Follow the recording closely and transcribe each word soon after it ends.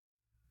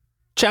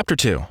Chapter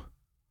 2.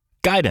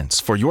 Guidance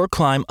for your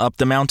climb up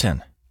the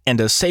mountain and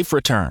a safe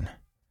return.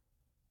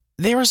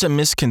 There is a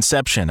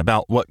misconception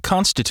about what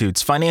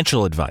constitutes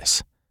financial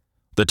advice.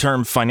 The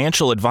term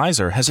financial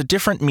advisor has a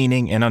different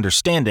meaning and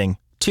understanding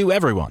to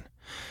everyone.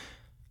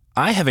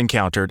 I have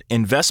encountered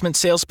investment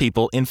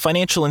salespeople in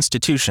financial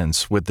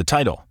institutions with the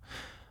title.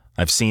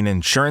 I've seen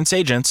insurance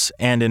agents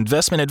and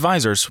investment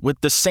advisors with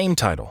the same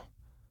title.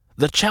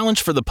 The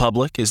challenge for the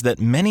public is that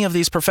many of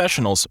these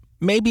professionals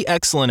may be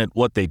excellent at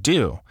what they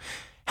do.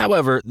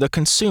 However, the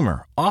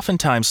consumer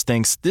oftentimes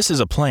thinks this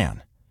is a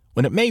plan,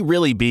 when it may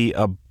really be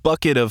a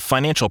bucket of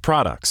financial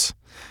products.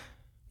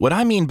 What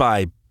I mean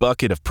by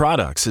bucket of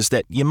products is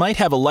that you might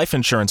have a life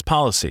insurance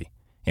policy,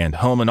 and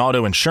home and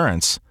auto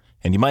insurance,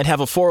 and you might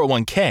have a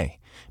 401k,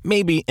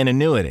 maybe an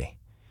annuity.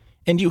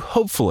 And you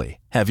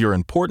hopefully have your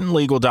important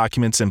legal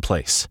documents in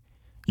place,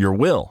 your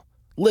will,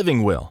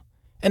 living will,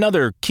 and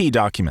other key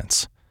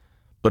documents.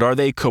 But are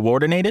they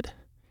coordinated?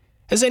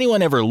 Has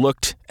anyone ever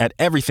looked at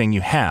everything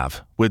you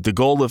have with the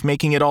goal of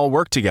making it all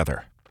work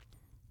together?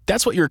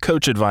 That's what your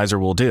coach advisor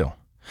will do.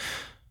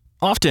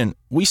 Often,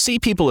 we see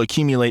people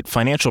accumulate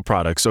financial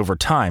products over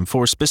time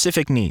for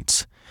specific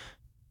needs.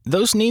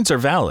 Those needs are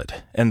valid,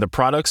 and the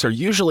products are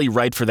usually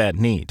right for that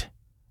need.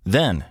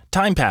 Then,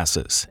 time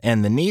passes,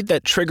 and the need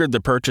that triggered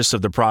the purchase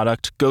of the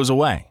product goes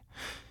away.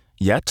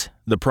 Yet,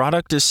 the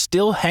product is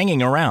still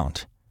hanging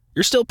around.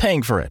 You're still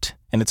paying for it,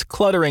 and it's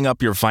cluttering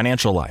up your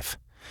financial life.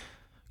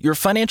 Your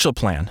financial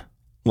plan,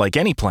 like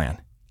any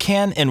plan,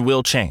 can and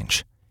will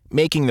change,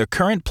 making the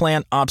current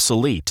plan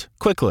obsolete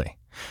quickly.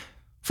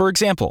 For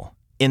example,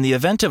 in the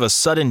event of a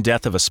sudden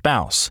death of a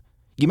spouse,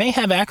 you may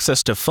have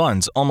access to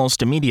funds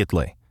almost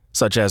immediately,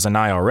 such as an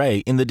IRA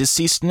in the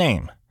deceased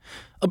name.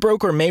 A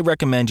broker may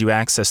recommend you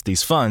access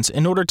these funds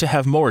in order to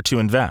have more to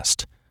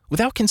invest,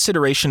 without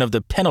consideration of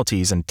the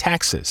penalties and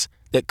taxes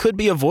that could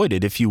be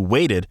avoided if you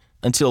waited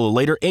until a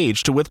later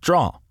age to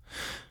withdraw.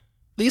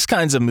 These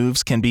kinds of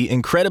moves can be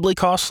incredibly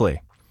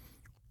costly.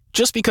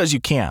 Just because you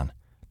can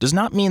does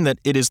not mean that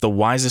it is the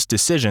wisest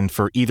decision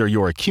for either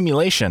your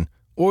accumulation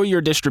or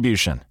your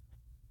distribution.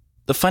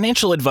 The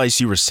financial advice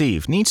you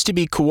receive needs to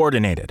be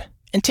coordinated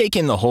and take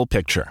in the whole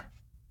picture.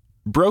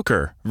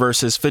 Broker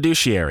versus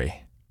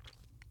fiduciary.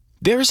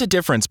 There is a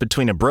difference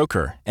between a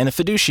broker and a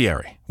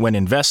fiduciary when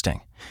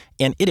investing,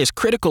 and it is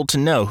critical to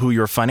know who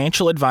your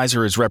financial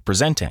advisor is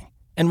representing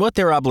and what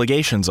their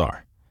obligations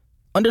are.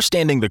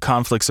 Understanding the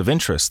conflicts of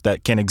interest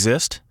that can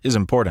exist is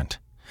important.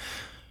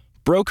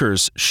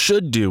 Brokers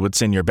should do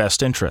what's in your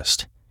best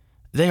interest.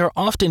 They are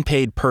often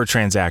paid per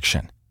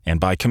transaction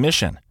and by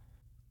commission.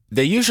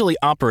 They usually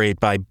operate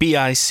by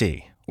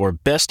BIC, or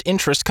best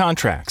interest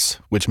contracts,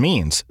 which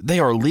means they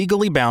are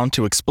legally bound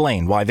to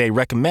explain why they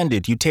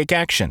recommended you take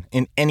action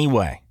in any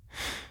way.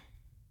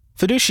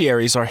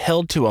 Fiduciaries are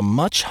held to a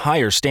much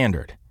higher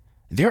standard.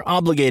 They're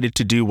obligated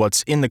to do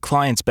what's in the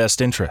client's best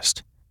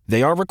interest.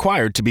 They are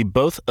required to be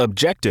both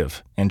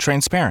objective and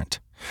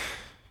transparent.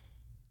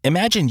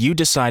 Imagine you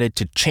decided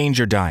to change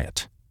your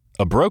diet.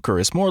 A broker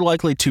is more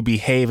likely to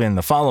behave in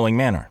the following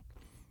manner.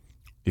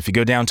 If you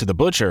go down to the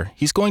butcher,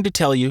 he's going to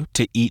tell you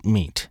to eat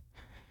meat.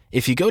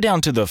 If you go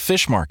down to the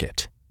fish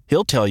market,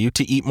 he'll tell you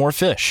to eat more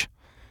fish.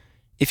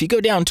 If you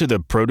go down to the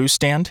produce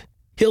stand,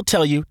 he'll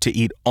tell you to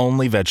eat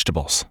only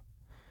vegetables.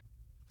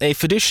 A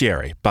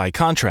fiduciary, by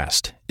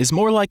contrast, is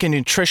more like a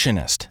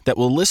nutritionist that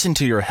will listen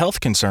to your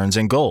health concerns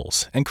and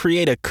goals and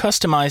create a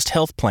customized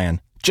health plan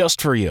just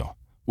for you,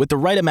 with the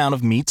right amount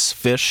of meats,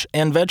 fish,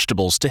 and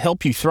vegetables to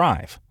help you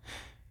thrive.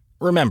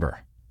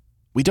 Remember,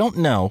 we don't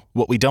know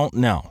what we don't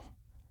know.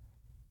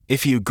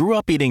 If you grew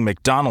up eating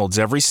McDonald's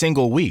every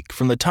single week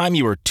from the time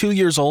you were 2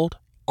 years old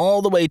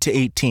all the way to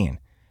 18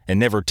 and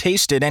never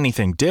tasted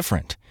anything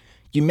different,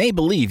 you may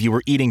believe you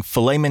were eating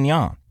filet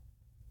mignon.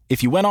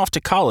 If you went off to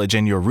college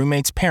and your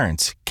roommate's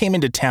parents came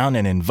into town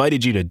and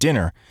invited you to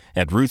dinner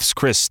at Ruth's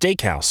Chris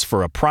Steakhouse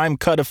for a prime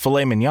cut of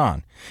filet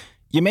mignon,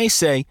 you may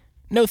say,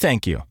 "No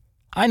thank you.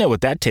 I know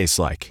what that tastes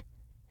like."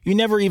 You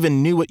never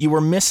even knew what you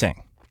were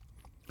missing.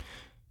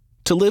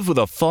 To live with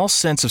a false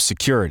sense of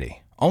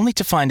security, only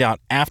to find out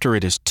after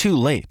it is too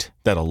late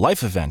that a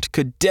life event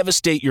could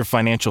devastate your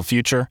financial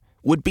future,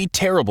 would be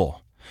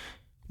terrible.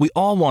 We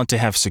all want to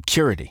have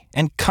security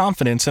and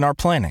confidence in our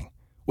planning,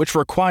 which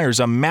requires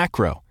a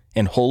macro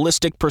and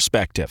holistic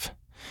perspective.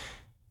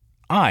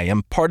 I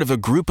am part of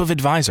a group of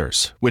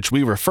advisors, which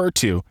we refer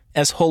to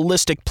as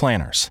holistic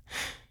planners.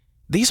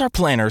 These are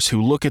planners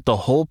who look at the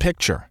whole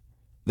picture.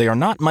 They are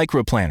not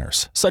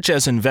microplanners, such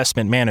as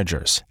investment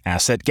managers,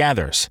 asset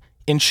gatherers,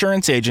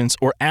 insurance agents,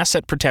 or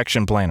asset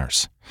protection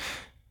planners.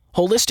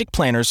 Holistic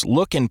planners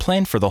look and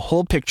plan for the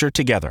whole picture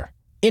together,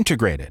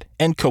 integrated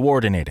and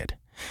coordinated.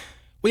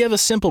 We have a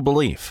simple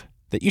belief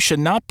that you should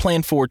not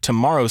plan for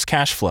tomorrow's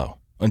cash flow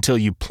until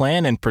you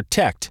plan and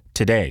protect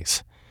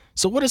today's.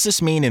 So what does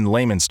this mean in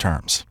layman's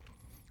terms?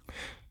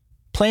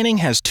 Planning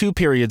has 2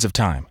 periods of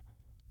time.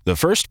 The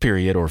first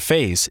period or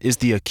phase is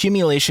the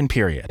accumulation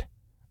period.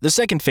 The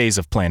second phase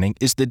of planning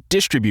is the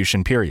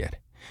distribution period.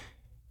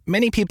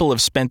 Many people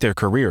have spent their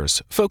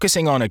careers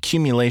focusing on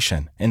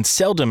accumulation and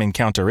seldom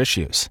encounter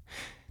issues.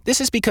 This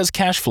is because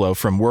cash flow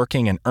from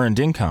working and earned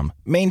income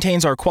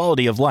maintains our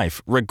quality of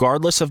life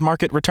regardless of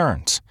market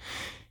returns.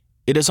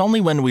 It is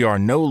only when we are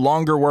no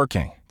longer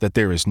working that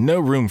there is no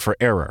room for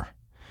error.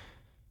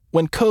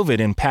 When COVID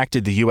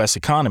impacted the U.S.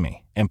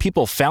 economy and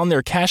people found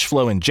their cash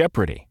flow in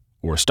jeopardy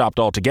or stopped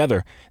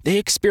altogether, they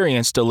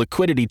experienced a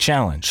liquidity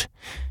challenge.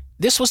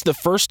 This was the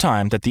first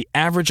time that the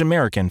average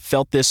American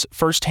felt this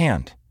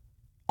firsthand.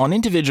 On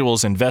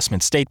individuals'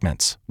 investment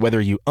statements, whether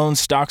you own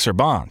stocks or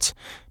bonds,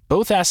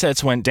 both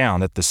assets went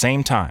down at the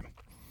same time.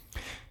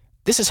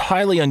 This is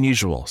highly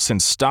unusual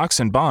since stocks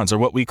and bonds are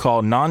what we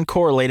call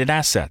non-correlated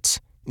assets,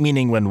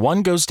 meaning when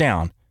one goes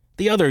down,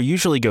 the other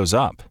usually goes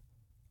up.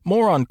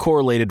 More on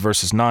correlated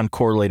versus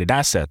non-correlated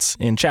assets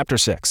in Chapter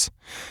 6.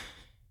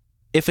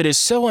 If it is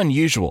so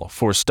unusual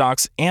for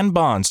stocks and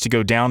bonds to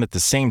go down at the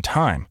same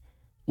time,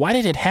 why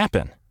did it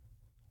happen?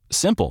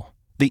 Simple.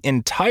 The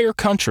entire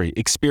country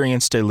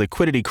experienced a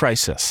liquidity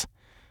crisis.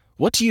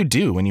 What do you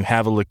do when you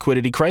have a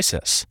liquidity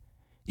crisis?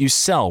 You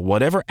sell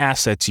whatever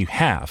assets you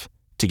have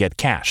to get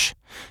cash.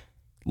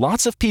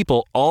 Lots of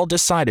people all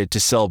decided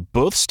to sell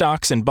both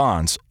stocks and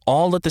bonds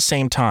all at the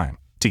same time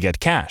to get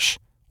cash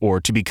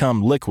or to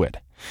become liquid.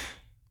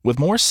 With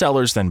more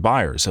sellers than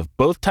buyers of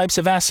both types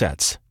of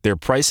assets, their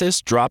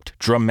prices dropped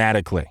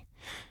dramatically.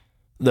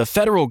 The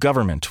federal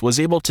government was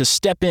able to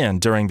step in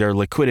during their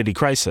liquidity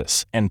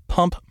crisis and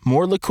pump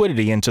more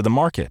liquidity into the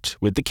market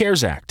with the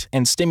CARES Act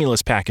and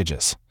stimulus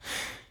packages.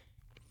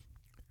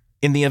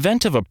 In the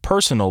event of a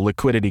personal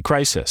liquidity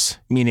crisis,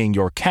 meaning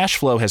your cash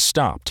flow has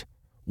stopped,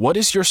 what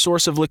is your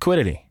source of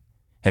liquidity?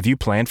 Have you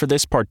planned for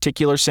this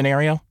particular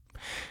scenario?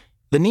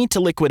 The need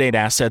to liquidate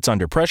assets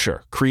under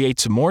pressure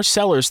creates more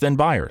sellers than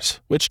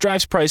buyers, which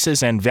drives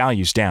prices and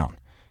values down.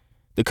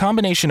 The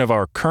combination of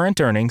our current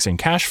earnings and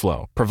cash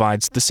flow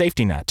provides the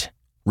safety net.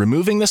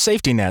 Removing the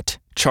safety net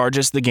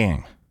charges the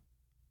game.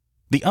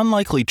 The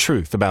unlikely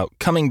truth about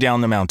coming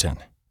down the mountain.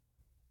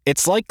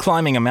 It's like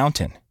climbing a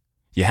mountain.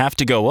 You have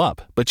to go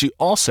up, but you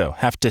also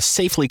have to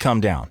safely come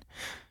down.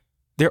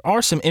 There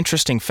are some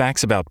interesting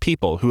facts about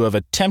people who have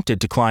attempted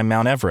to climb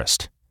Mount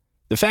Everest.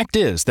 The fact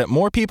is that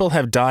more people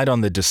have died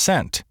on the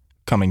descent,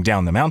 coming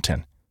down the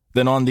mountain,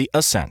 than on the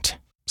ascent.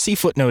 See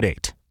footnote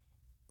 8.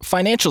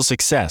 Financial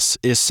success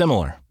is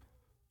similar.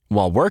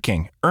 While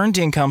working, earned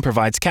income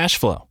provides cash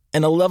flow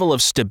and a level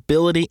of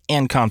stability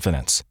and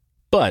confidence.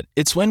 But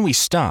it's when we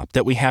stop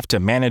that we have to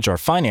manage our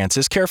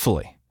finances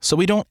carefully, so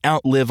we don't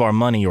outlive our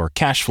money or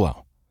cash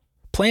flow.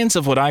 Plans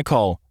of what I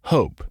call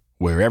hope,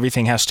 where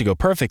everything has to go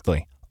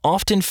perfectly,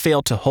 often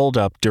fail to hold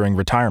up during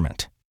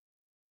retirement.